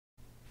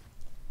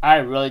I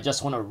really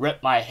just want to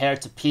rip my hair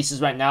to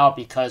pieces right now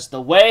because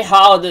the way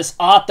how this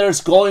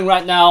author's going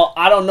right now,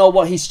 I don't know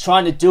what he's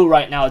trying to do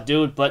right now,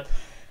 dude, but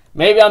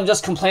maybe I'm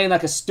just complaining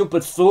like a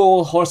stupid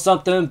fool or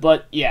something,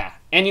 but yeah.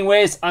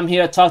 Anyways, I'm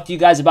here to talk to you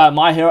guys about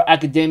My Hero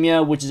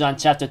Academia, which is on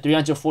chapter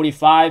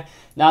 345.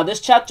 Now, this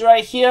chapter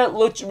right here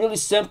looks really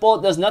simple.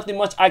 There's nothing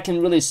much I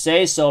can really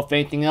say, so if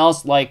anything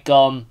else, like,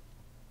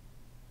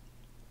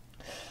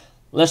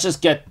 let's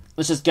just get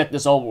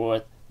this over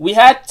with. We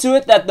had to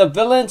it that the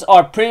villains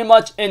are pretty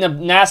much in a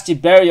nasty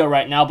barrier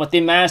right now, but they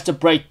managed to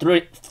break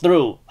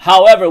through.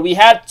 However, we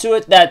had to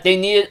it that they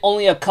needed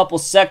only a couple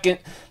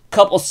seconds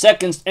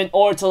in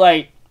order to,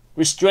 like,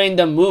 restrain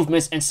the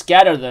movements and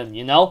scatter them,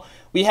 you know?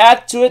 We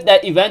had to it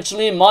that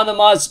eventually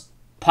Monama's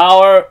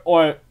power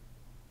or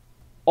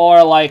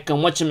like,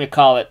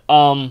 whatchamacallit,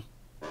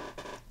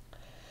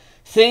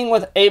 thing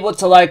was able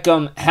to, like,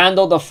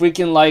 handle the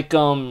freaking, like,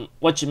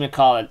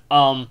 whatchamacallit,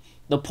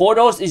 the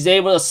portals is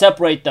able to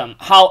separate them.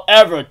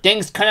 However,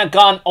 things kind of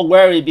gone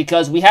wary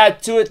because we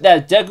had to it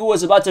that Deku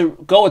was about to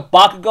go with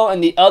Bakugo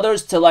and the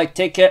others to, like,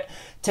 take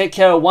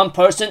care of one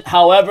person.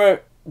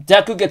 However,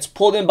 Deku gets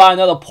pulled in by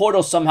another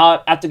portal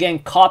somehow after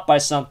getting caught by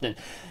something.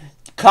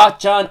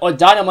 Kachan or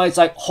Dynamite's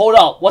like, hold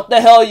up, what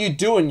the hell are you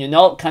doing, you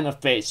know, kind of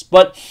face.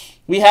 But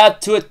we had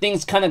to it,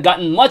 things kind of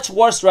gotten much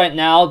worse right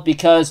now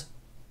because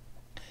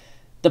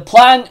the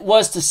plan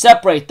was to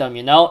separate them,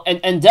 you know, and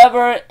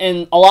Endeavor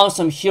and along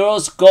some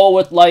heroes go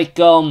with, like,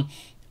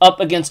 up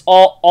against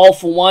all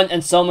for one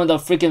and some of the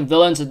freaking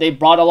villains that they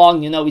brought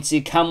along. You know, we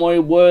see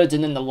Kamori Woods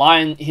and then the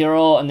Lion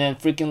Hero and then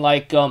freaking,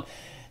 like,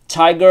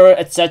 Tiger,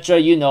 etc.,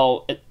 you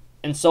know,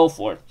 and so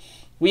forth.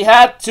 We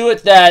had to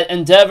it that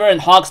Endeavor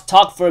and Hawks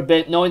talk for a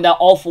bit, knowing that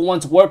All For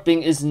One's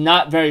warping is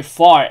not very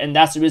far, and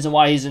that's the reason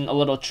why he's in a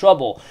little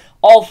trouble.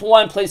 All For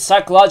One plays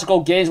psychological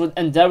games with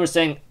Endeavor,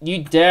 saying,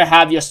 "You dare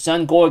have your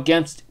son go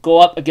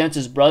up against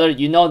his brother?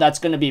 You know that's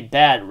gonna be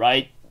bad,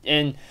 right?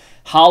 And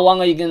how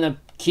long are you gonna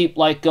keep,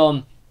 like,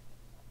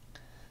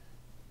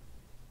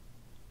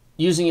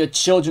 using your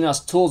children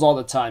as tools all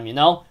the time, you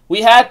know?"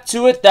 We had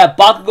to it that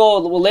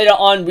Bakugo will later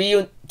on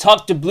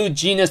talk to Blue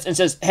Genius and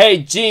says, "Hey,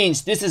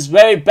 Jeans, this is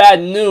very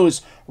bad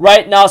news.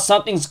 Right now,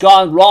 something's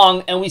gone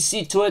wrong." And we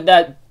see to it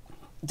that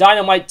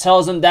Dynamite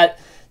tells him that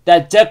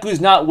Deku's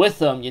not with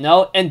him, you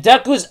know? And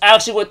Deku's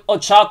actually with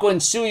Ochako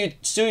and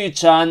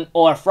Suyu-chan,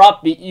 or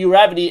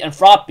Uravity and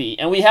Froppy.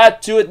 And we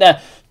had to it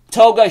that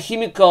Toga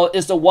Himiko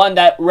is the one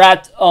that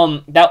wrapped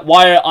that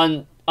wire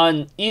on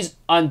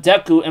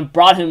Deku and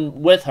brought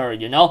him with her,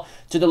 you know,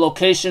 to the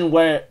location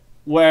where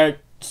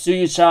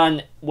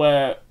Suyu-chan,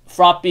 where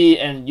Froppy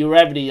and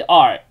Uravity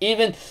are.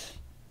 Even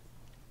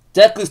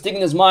Deku's thinking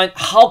in his mind,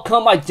 how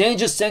come my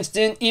danger sense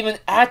didn't even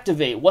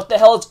activate? What the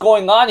hell is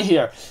going on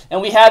here?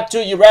 And we had to,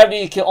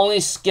 Uravity can only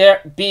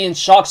be in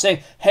shock,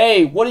 saying,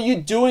 "Hey, what are you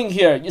doing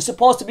here? You're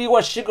supposed to be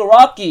with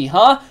Shigaraki,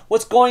 huh?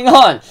 What's going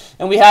on?"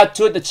 And we had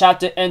to, the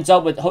chapter ends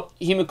up with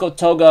Himiko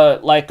Toga,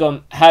 like,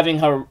 having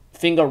her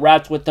finger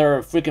wrapped with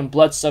her freaking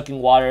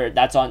blood-sucking water.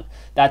 That's on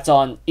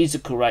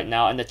Izuku right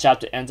now, and the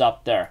chapter ends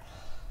up there.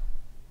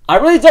 I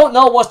really don't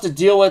know what's the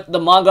deal with the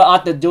manga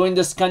author doing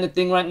this kind of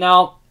thing right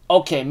now.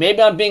 Okay, maybe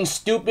I'm being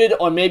stupid,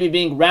 or maybe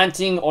being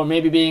ranting, or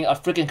maybe being a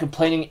freaking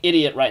complaining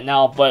idiot right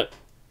now, but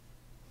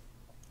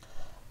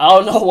I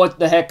don't know what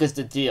the heck is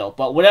the deal.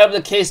 But whatever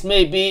the case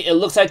may be, it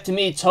looks like to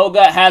me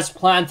Toga has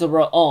plans of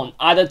her own,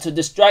 either to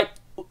distract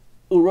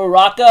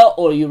Uraraka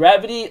or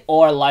Uravity,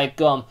 or,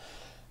 like,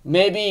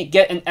 maybe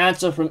get an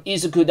answer from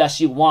Izuku that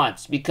she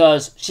wants,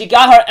 because she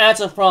got her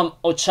answer from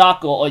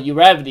Ochako or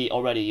Uravity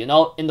already, you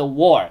know, in the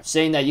war,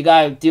 saying that you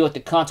gotta deal with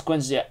the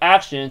consequences of your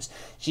actions.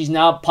 She's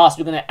now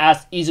possibly gonna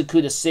ask Izuku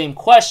the same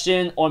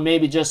question, or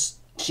maybe just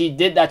she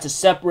did that to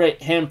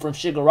separate him from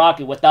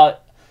Shigaraki without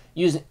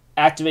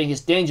activating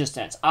his danger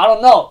sense. I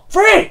don't know.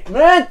 Freak,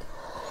 man!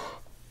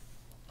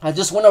 I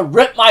just want to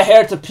rip my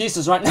hair to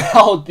pieces right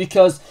now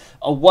because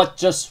of what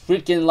just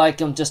freaking, like,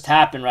 just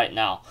happened right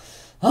now.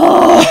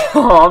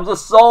 I'm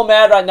just so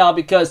mad right now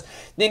because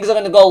things are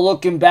gonna go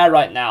looking bad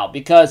right now,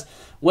 because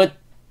with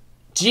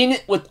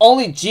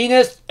only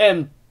Genius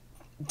and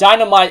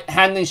Dynamite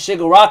handling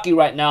Shigaraki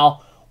right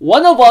now,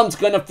 one of them's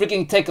gonna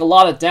freaking take a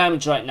lot of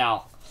damage right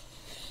now.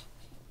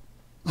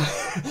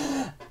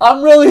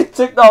 I'm really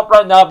ticked off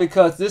right now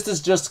because this has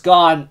just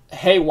gone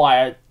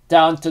haywire,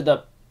 down to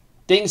the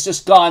things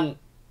just gone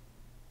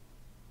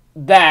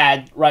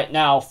bad right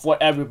now for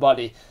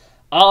everybody.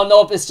 I don't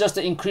know if it's just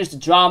to increase the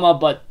drama,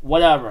 but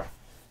whatever.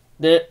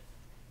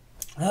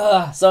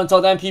 So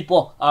until then,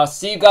 people, I'll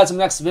see you guys in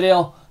the next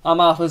video. I'm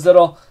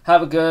Alphazito.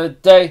 Have a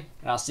good day,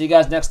 and I'll see you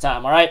guys next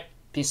time, alright?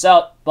 Peace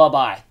out.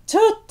 Bye-bye.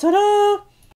 Toot-toot-toot.